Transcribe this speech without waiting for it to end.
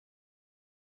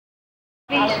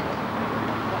Okay,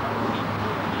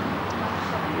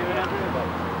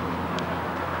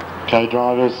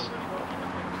 drivers,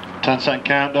 10-second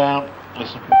countdown,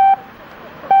 listen.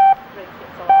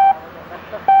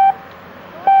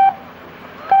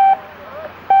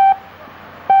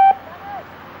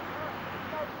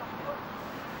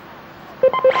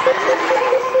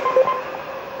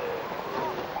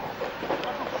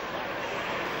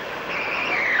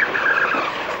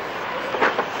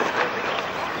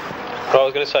 Right, I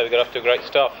was going to say we got off to a great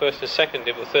start. First and second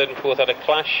did, but third and fourth had a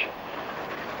clash.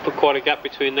 Put quite a gap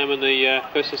between them and the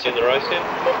first and second in the racing.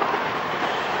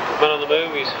 Man on the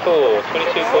move is 4,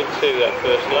 22.2 that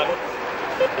first lap.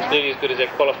 It's nearly as good as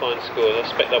their qualifying scores. I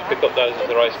expect they'll pick up those as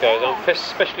the race goes on,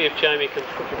 especially if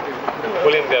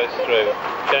William goes through.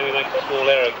 Jamie makes a small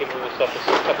error, giving himself a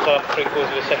top half, 3/4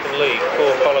 of a second lead.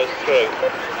 4 follows through.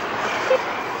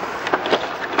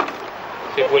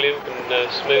 See if William can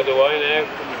smooth away now.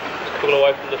 Pull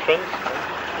away from the front,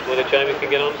 whether Jamie can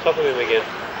get on top of him again.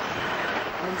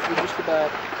 We're just about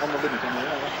on the limit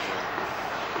anyway.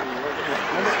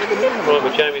 Right,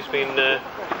 but Jamie's been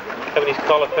having his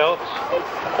collar felt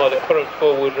by the current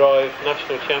four-wheel drive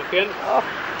national champion.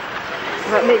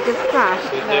 But Nick just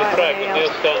crashed. With no crack, and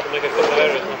Neil's starting to make a couple of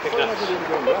errors, and I think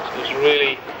that's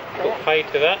really put pay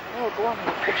to that.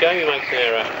 Jamie makes an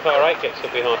error, car 8 gets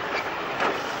up behind.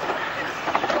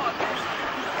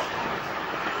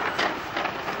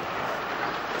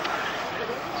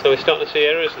 So we're starting to see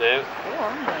errors now.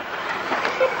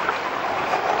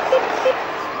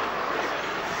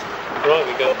 Right,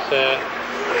 we got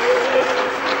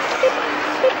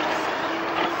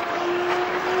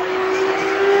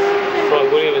right,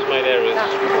 William has made errors.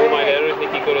 We've all made errors.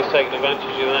 Nicky could have taken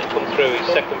advantage of that, come through. He's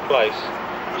second place.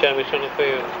 Jamie's trying to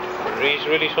feel. He's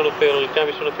really trying to feel.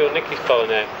 Jamie's trying to feel Nicky's collar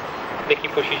now. Nicky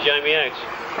pushes Jamie out,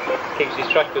 keeps his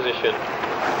track position.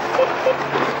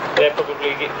 They're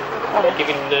probably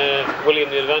giving William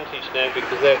the advantage now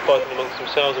because they're fighting amongst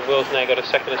themselves, and Will's now got a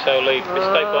second or so lead.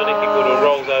 Mistake by Nicky Goodall,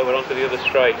 rolls over onto the other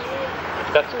straight.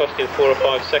 That's cost him 4 or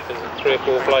 5 seconds in 3 or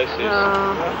 4 places.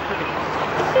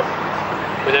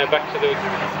 We're now back to the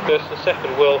first and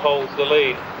second. Will holds the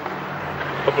lead.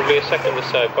 Probably a second or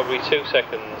so, probably 2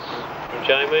 seconds from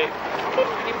Jamie.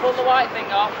 Can you pull the white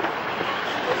thing off?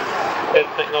 Dead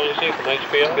technology from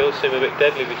HPI. Skills seem a bit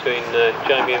deadly between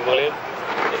Jamie and William.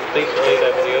 Decent lead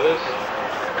over the others.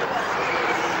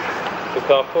 For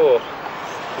car 4,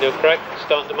 Neil Craig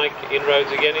starting to make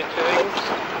inroads again into things.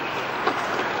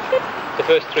 The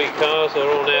first 3 cars are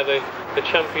all now the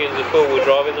champions of four-wheel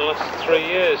drive in the last 3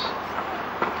 years.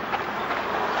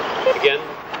 Again,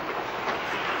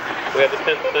 we have the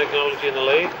 10th technology in the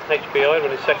lead. HPI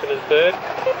running second and third.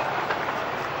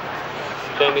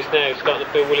 Jamie's now starting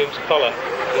to feel Williams' collar.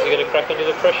 Is he going to crack under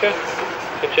the pressure?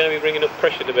 Can Jamie bring enough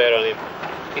pressure to bear on him?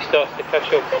 He starts to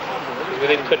catch up. He's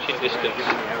within touching distance.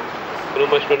 But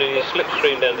almost running his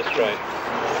slipstream down the straight.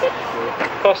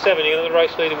 Car 7, you've got another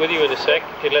race leader with you in a sec.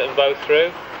 You let them both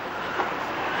through.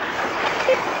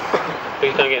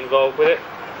 Please don't get involved with it.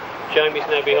 Jamie's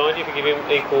now behind you. If you give him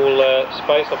equal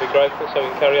space, I'll be grateful so we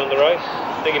can carry on the race.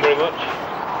 Thank you very much.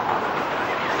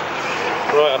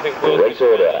 Right, I think we'll race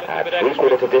order at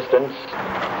 3/4 distance.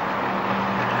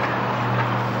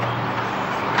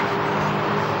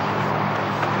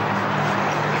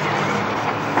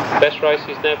 Best race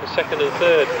is now for second and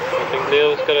third. I think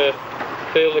Neil's got to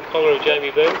feel the collar of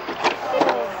Jamie Booth.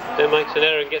 Then makes an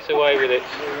error and gets away with it.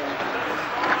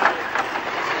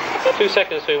 2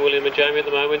 seconds between William and Jamie at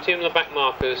the moment. In the back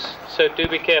markers, so do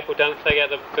be careful. Don't take out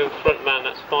the front man.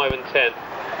 That's 5 and 10.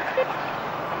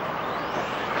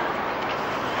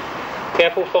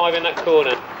 Careful 5 in that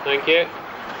corner. Thank you.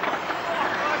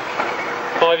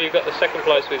 5, you've got the second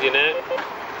place with you now.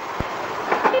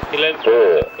 11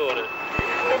 through that corner.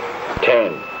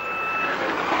 10,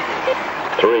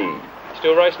 3.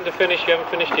 Still racing to finish, you haven't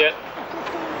finished yet.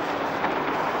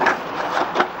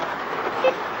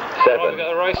 7. Right, we've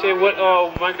got a race here.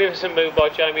 Oh, magnificent move by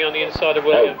Jamie on the inside of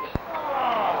William. 8.